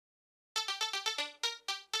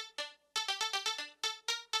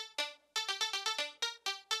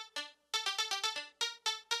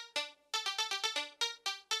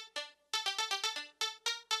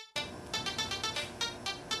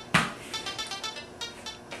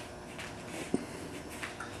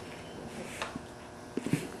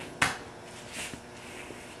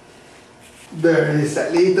There is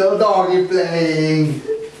a little doggy playing.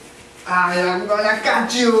 I am gonna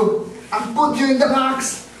catch you and put you in the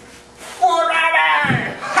box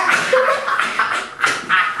forever.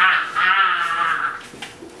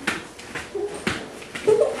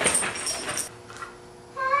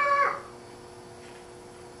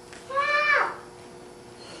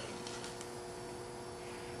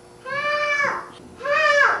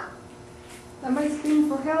 Somebody's screaming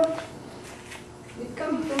for help. It's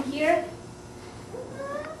coming from here.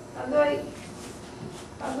 How do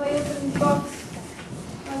I open this box?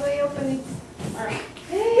 How do I open it?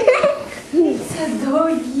 It's a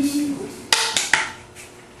doggy.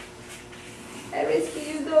 I rescued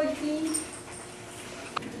you, doggy.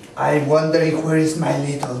 I'm wondering where is my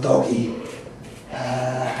little doggy.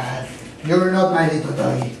 You're not my little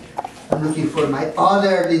doggy. I'm looking for my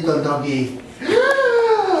other little doggy.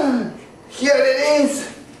 Here it is.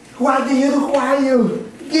 What do you do? Who are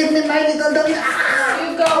you? Give me my little doggy.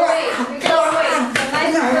 You go away. You go away. The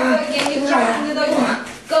nice doggy and you trapped the doggy.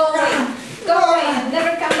 Go away. Go away.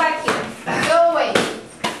 Never come back here. Go away.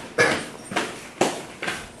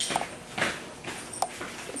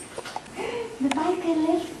 Goodbye,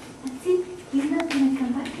 Kyler. That's it. He's not gonna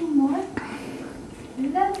come back anymore.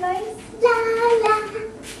 Isn't that nice? La la.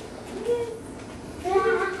 Yes. La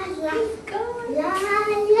la. He's gone. La la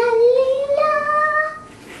la la.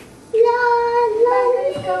 La la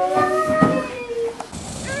la.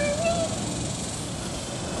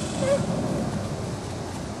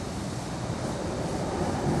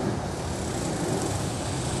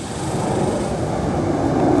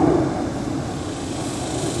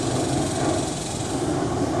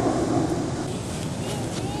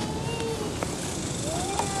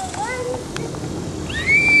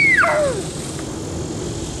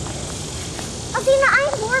 Athena, I'm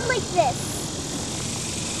bored like this.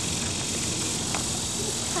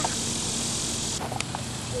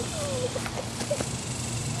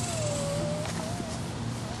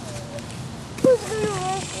 Who's gonna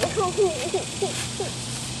rescue me?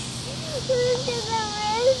 Who's gonna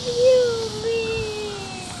rescue me?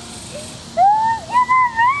 Who's gonna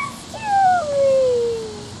rescue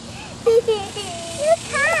me? You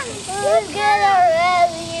can't. Who's gonna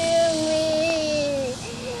rescue me?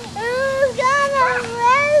 Who's gonna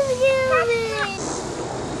rescue me?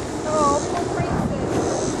 Oh, poor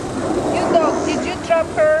princess. You dog, did you trap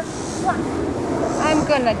her? What? I'm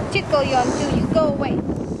gonna tickle you until you go away.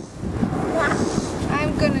 What?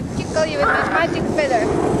 I'm gonna tickle you with my magic feather.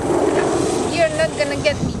 You're not gonna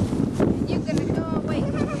get me. You're gonna go away.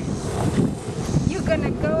 You're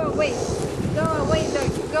gonna go away. Go away,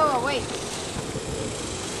 dog. Go away.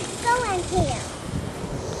 Go in here.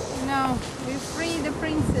 No, we free the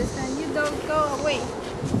princess and you don't go away.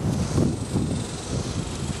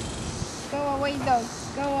 Go away, dog.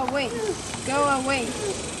 Go away. Go away.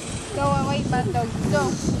 Go away, bad dog.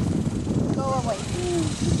 Go. Go away.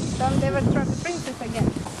 Don't ever trap the princess again.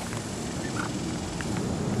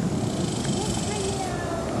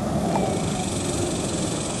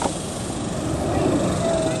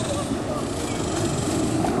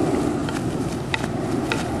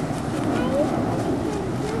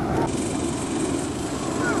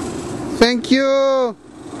 Thank you.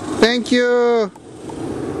 Thank you.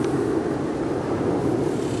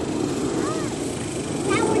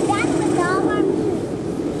 Now we're done with all our meat.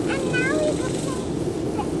 And now we can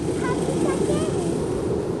play puppies again.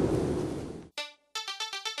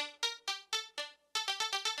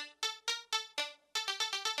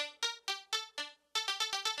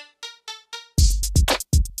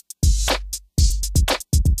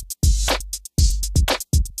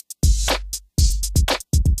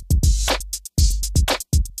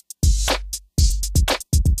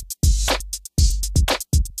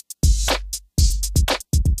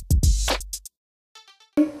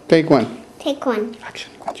 Take one. Take one.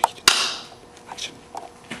 Action. Action.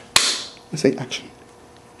 Say action.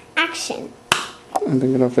 Action. And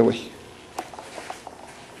then get off the way.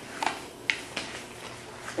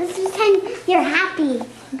 Let's pretend you're happy.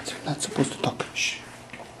 You're not supposed to talk. Shh.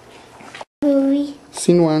 Movie.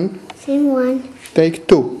 Scene one. Scene one. Take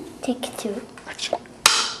two. Take two. Action.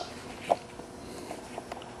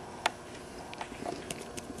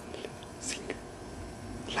 Sing.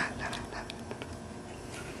 La la la.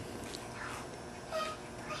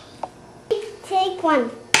 Take one.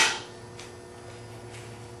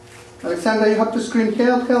 Alexandra, you have to scream,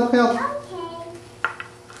 help, help, help. Okay. Help.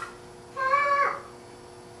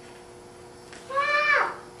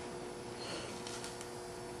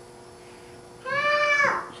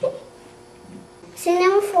 Help. Help. Scene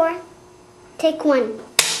number 4. Take one.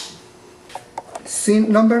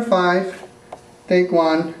 Scene number 5. Take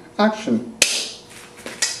one. Action.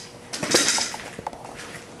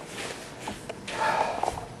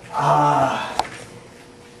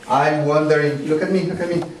 I'm wondering, look at me, the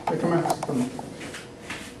camera.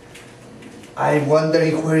 I'm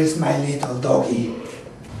wondering where is my little doggy.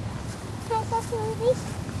 Princess movies.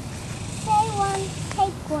 Say one,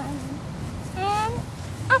 take one. And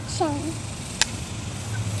action.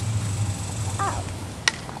 Oh.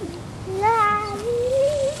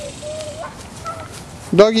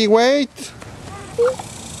 Doggy, wait.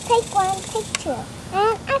 Take one, take two.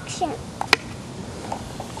 And action.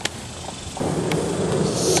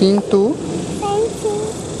 Scene 2. Same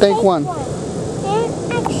scene. Take one. And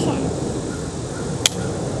action.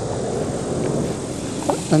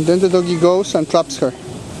 And then the doggy goes and traps her.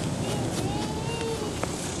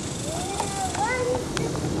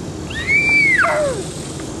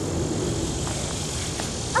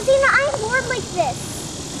 Athena, I'm bored like this.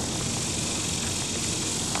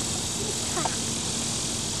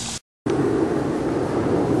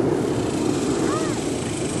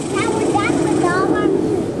 Now we're done with all our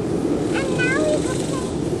food. And now we can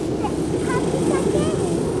play the puppy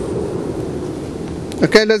game.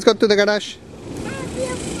 Okay, let's go to the garage.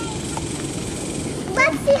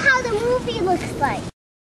 Let's see how the movie looks like.